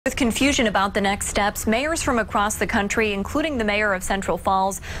With confusion about the next steps, mayors from across the country, including the mayor of Central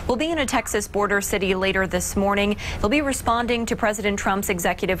Falls, will be in a Texas border city later this morning. They'll be responding to President Trump's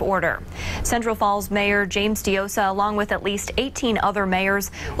executive order. Central Falls Mayor James Diosa, along with at least 18 other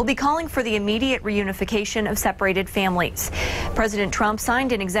mayors, will be calling for the immediate reunification of separated families. President Trump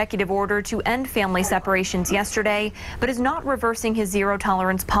signed an executive order to end family separations yesterday, but is not reversing his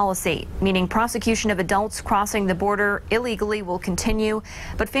zero-tolerance policy, meaning prosecution of adults crossing the border illegally will continue,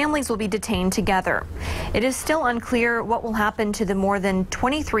 but families will be detained together. It is still unclear what will happen to the more than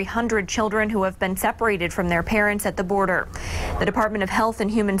 2,300 children who have been separated from their parents at the border. The Department of Health and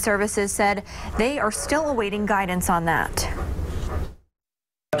Human Services said they are still awaiting guidance on that.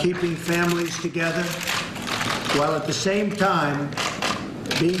 Keeping families together, while at the same time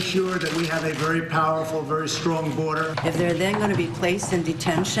being sure that we have a very powerful, very strong border. If they're then going to be placed in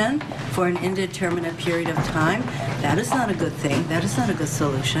detention for an indeterminate period of time, that is not a good thing. That is not a good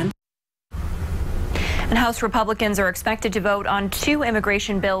solution. And House Republicans are expected to vote on 2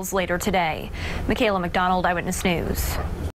 immigration bills later today. Michaela McDonald, Eyewitness News.